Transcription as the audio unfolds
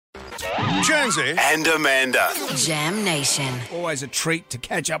Jonesy and Amanda. Jam Nation. Always a treat to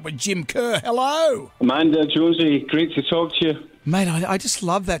catch up with Jim Kerr. Hello. Amanda, Jonesy, great to talk to you. Mate, I just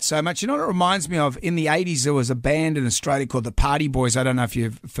love that so much. You know what it reminds me of? In the 80s, there was a band in Australia called the Party Boys. I don't know if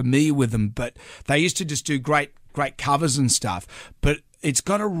you're familiar with them, but they used to just do great covers and stuff. But it's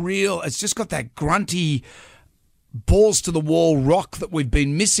just got that grunty, balls to the wall rock that we've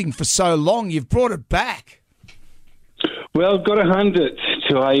been missing for so long. You've brought it back. Well, got to hand it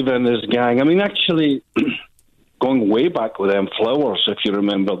to Ivan and his gang. I mean, actually, going way back with them Flowers, if you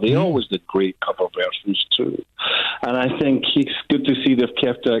remember, they always did great cover versions too. And I think it's good to see they've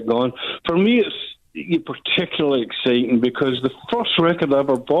kept that going. For me, it's particularly exciting because the first record I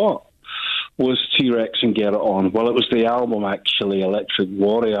ever bought was T-Rex and Get It On. Well, it was the album, actually, Electric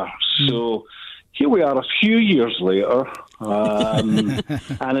Warrior. So here we are a few years later, and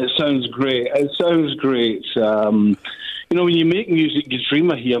it sounds great. It sounds great. You know, when you make music, you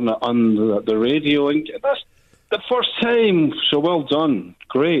dream of hearing it on the radio, and that's the first time. So well done.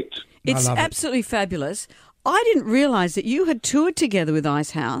 Great. It's absolutely fabulous. I didn't realise that you had toured together with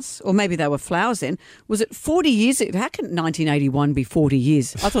Ice House, or maybe they were Flowers then. Was it 40 years? How can 1981 be 40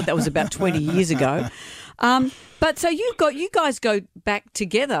 years? I thought that was about 20 years ago. But so you guys go back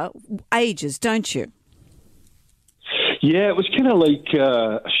together ages, don't you? Yeah, it was kind of like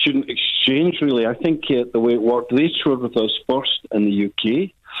a student exchange, really. I think the way it worked, they toured with us first in the UK,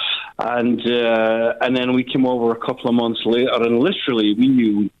 and then we came over a couple of months later, and literally we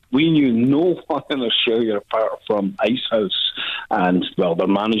knew no one in Australia apart from Ice House and, well, their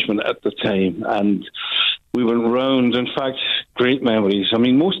management at the time. And we went round. In fact, great memories. I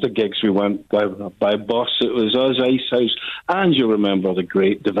mean, most of the gigs we went by bus. It was us, Ice House, and you remember the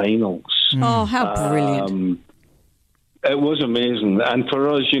great Divinals. Oh, how brilliant. It was amazing. And for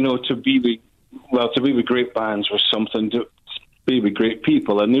us, you know, to be with great bands was something to be with great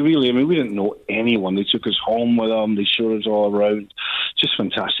people. And they really, I mean, we didn't know anyone. They took us home with them. They showed us all around. Just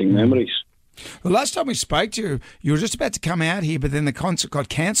fantastic memories. The last time we spoke to you, you were just about to come out here, but then the concert got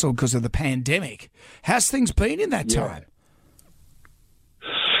cancelled because of the pandemic. How's things been in that time?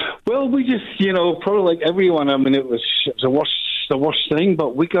 Well, we just, you know, probably like everyone, I mean, it was the worst thing,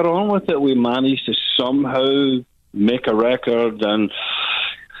 but we got on with it. We managed to somehow make a record, and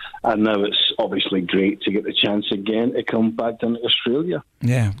now it's obviously great to get the chance again to come back down to Australia.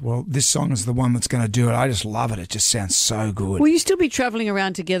 Yeah, well, this song is the one that's going to do it. I just love it. It just sounds so good. Will you still be travelling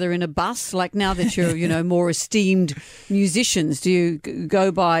around together in a bus? Like now that you're, you know, more esteemed musicians, do you go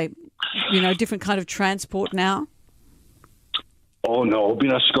by, you know, different kind of transport now? Oh, no.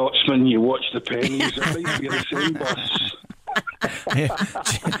 Being a Scotsman, you watch the pennies. It might be the same bus. Yeah.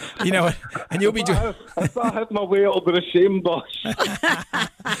 You know, and you'll be doing. If I had my way, it'll be the same bus.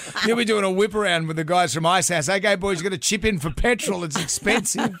 You'll be doing a whip around with the guys from Ice House. Okay, boys, you're going to chip in for petrol. It's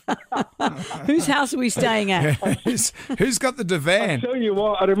expensive. Whose house are we staying at? Who's got the divan? I tell you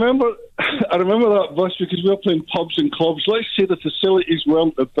what, I remember that bus because we were playing pubs and clubs. Let's say the facilities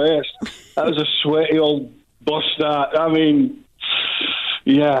weren't the best. That was a sweaty old bus. That I mean.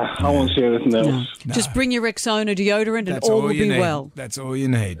 Yeah, I won't say anything else. No. Just bring your Rexona deodorant and all will be well. That's all you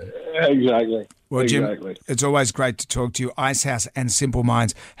need. Exactly. Well, Jim, it's always great to talk to you. Ice House and Simple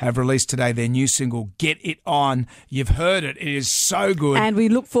Minds have released today their new single, Get It On. You've heard it. It is so good. And we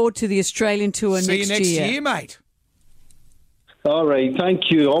look forward to the Australian tour next year. See you next year, mate. All right. Thank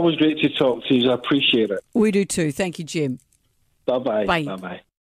you. Always great to talk to you. I appreciate it. We do too. Thank you, Jim. Bye-bye. Bye. Bye-bye.